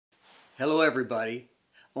Hello, everybody.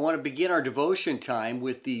 I want to begin our devotion time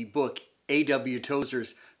with the book A.W.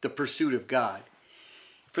 Tozer's The Pursuit of God.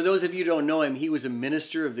 For those of you who don't know him, he was a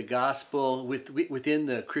minister of the gospel within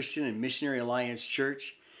the Christian and Missionary Alliance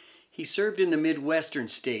Church. He served in the Midwestern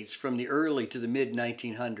states from the early to the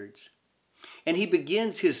mid-1900s. And he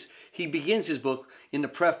begins his book in the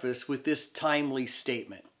preface with this timely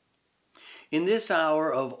statement. In this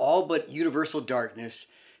hour of all but universal darkness,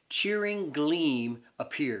 cheering gleam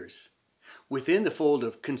appears. Within the fold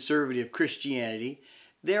of conservative Christianity,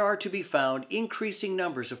 there are to be found increasing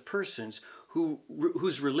numbers of persons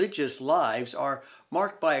whose religious lives are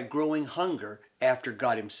marked by a growing hunger after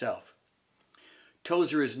God himself.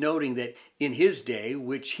 Tozer is noting that in his day,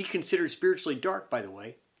 which he considered spiritually dark, by the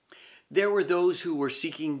way, there were those who were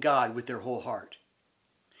seeking God with their whole heart.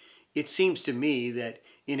 It seems to me that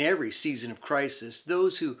in every season of crisis,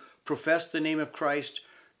 those who profess the name of Christ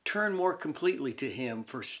turn more completely to him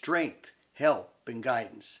for strength, help, and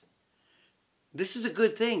guidance. This is a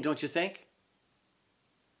good thing, don't you think?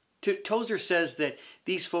 Tozer says that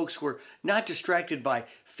these folks were not distracted by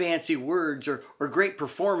fancy words or great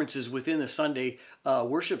performances within the Sunday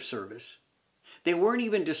worship service. They weren't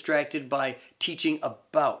even distracted by teaching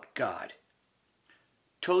about God.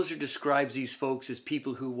 Tozer describes these folks as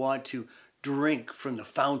people who want to drink from the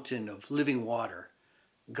fountain of living water,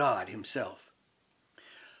 God himself.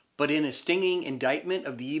 But in a stinging indictment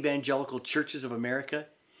of the evangelical churches of America,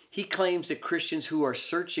 he claims that Christians who are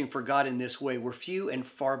searching for God in this way were few and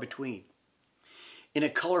far between. In a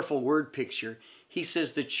colorful word picture, he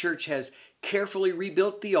says the church has carefully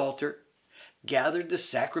rebuilt the altar, gathered the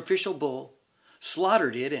sacrificial bull,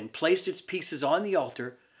 slaughtered it and placed its pieces on the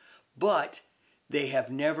altar, but they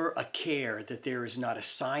have never a care that there is not a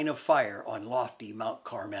sign of fire on lofty Mount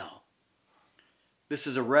Carmel. This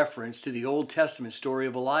is a reference to the Old Testament story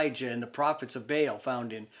of Elijah and the prophets of Baal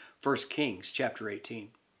found in 1 Kings chapter 18.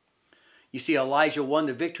 You see, Elijah won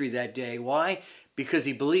the victory that day. Why? Because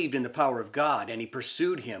he believed in the power of God and he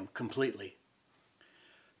pursued him completely.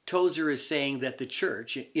 Tozer is saying that the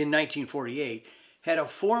church in 1948 had a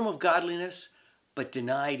form of godliness but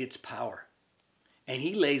denied its power. And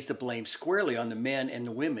he lays the blame squarely on the men and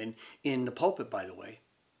the women in the pulpit, by the way.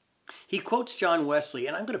 He quotes John Wesley,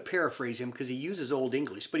 and I'm going to paraphrase him because he uses Old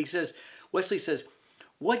English, but Wesley says,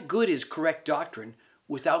 "What good is correct doctrine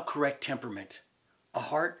without correct temperament? A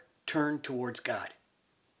heart turned towards God."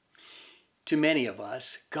 To many of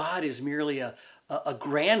us, God is merely a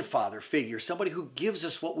grandfather figure, somebody who gives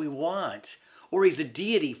us what we want, or he's a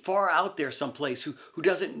deity far out there someplace who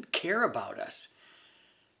doesn't care about us.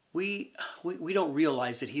 We don't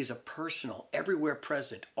realize that he's a personal, everywhere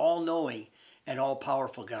present, all-knowing, and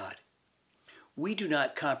all-powerful God. We do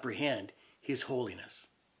not comprehend his holiness.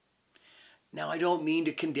 Now, I don't mean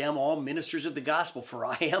to condemn all ministers of the gospel, for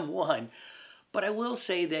I am one, but I will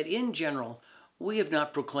say that in general, we have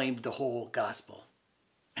not proclaimed the whole gospel,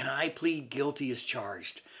 and I plead guilty as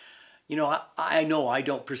charged. I know I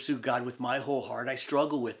don't pursue God with my whole heart. I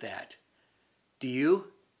struggle with that. Do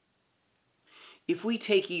you? If we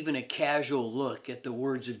take even a casual look at the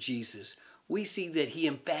words of Jesus, we see that he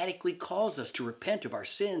emphatically calls us to repent of our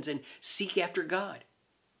sins and seek after God.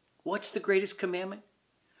 What's the greatest commandment?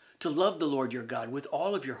 To love the Lord your God with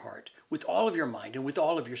all of your heart, with all of your mind, and with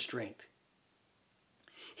all of your strength.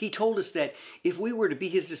 He told us that if we were to be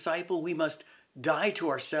his disciple, we must die to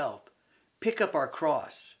ourselves, pick up our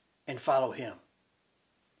cross, and follow him.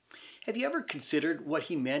 Have you ever considered what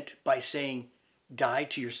he meant by saying, die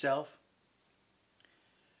to yourself?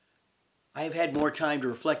 I have had more time to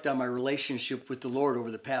reflect on my relationship with the Lord over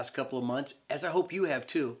the past couple of months, as I hope you have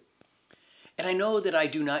too. And I know that I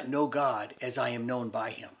do not know God as I am known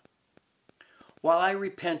by him. While I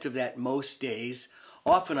repent of that most days,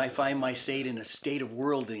 often I find myself in a state of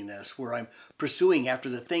worldliness where I'm pursuing after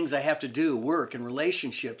the things I have to do, work and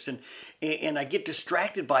relationships, and I get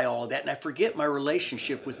distracted by all of that and I forget my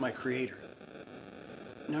relationship with my Creator.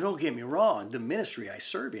 Now, don't get me wrong, the ministry I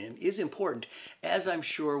serve in is important, as I'm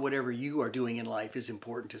sure whatever you are doing in life is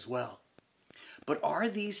important as well. But are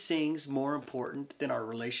these things more important than our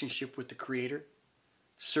relationship with the Creator?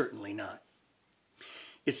 Certainly not.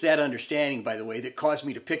 It's that understanding, by the way, that caused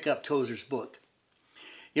me to pick up Tozer's book.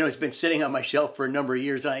 It's been sitting on my shelf for a number of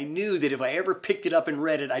years, and I knew that if I ever picked it up and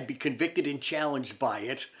read it, I'd be convicted and challenged by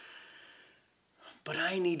it. But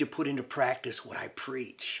I need to put into practice what I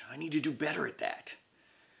preach. I need to do better at that.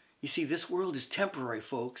 You see, this world is temporary,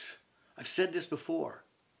 folks. I've said this before.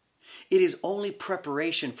 It is only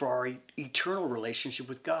preparation for our eternal relationship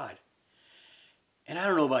with God. And I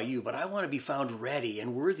don't know about you, but I want to be found ready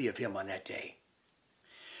and worthy of him on that day.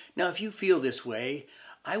 Now, if you feel this way,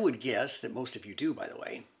 I would guess that most of you do, by the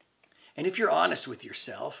way. And if you're honest with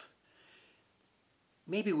yourself,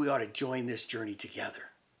 maybe we ought to join this journey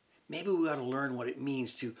together. Maybe we ought to learn what it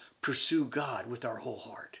means to pursue God with our whole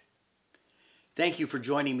heart. Thank you for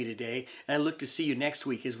joining me today, and I look to see you next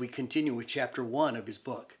week as we continue with chapter 1 of his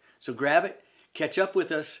book. So grab it, catch up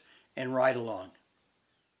with us, and ride along.